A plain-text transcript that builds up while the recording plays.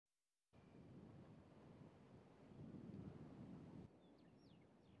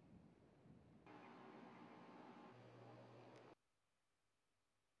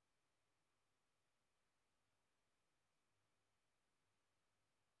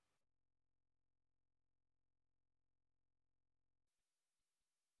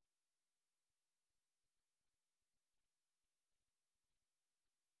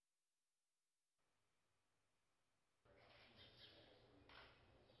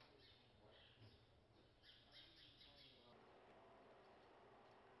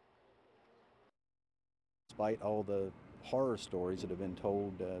despite all the horror stories that have been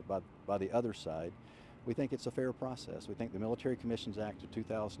told by the other side, we think it's a fair process. We think the Military Commissions Act of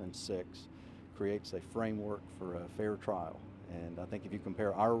 2006 creates a framework for a fair trial. And I think if you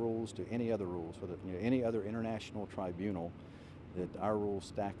compare our rules to any other rules, whether any other international tribunal, that our rules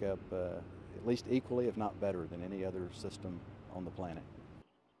stack up at least equally, if not better, than any other system on the planet.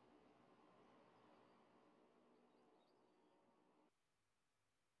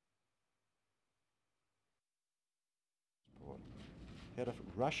 Had a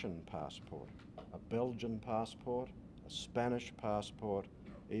Russian passport, a Belgian passport, a Spanish passport,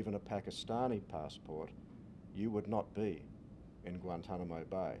 even a Pakistani passport, you would not be in Guantanamo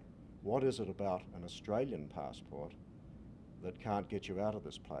Bay. What is it about an Australian passport that can't get you out of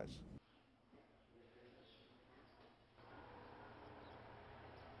this place?